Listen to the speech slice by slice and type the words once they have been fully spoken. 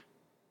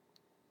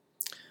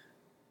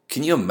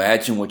Can you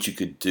imagine what you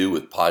could do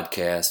with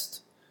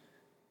podcasts?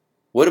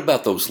 What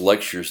about those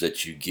lectures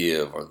that you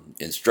give or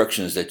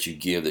instructions that you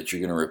give that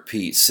you're going to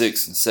repeat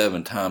 6 and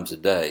 7 times a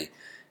day?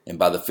 And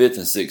by the 5th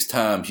and 6th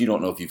times, you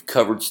don't know if you've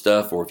covered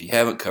stuff or if you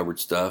haven't covered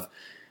stuff.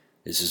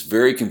 It's just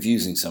very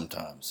confusing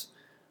sometimes.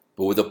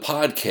 But with a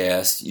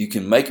podcast, you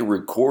can make a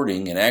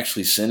recording and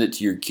actually send it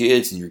to your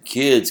kids, and your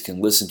kids can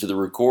listen to the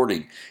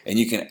recording, and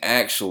you can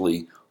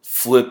actually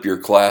flip your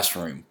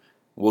classroom.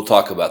 We'll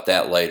talk about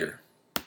that later.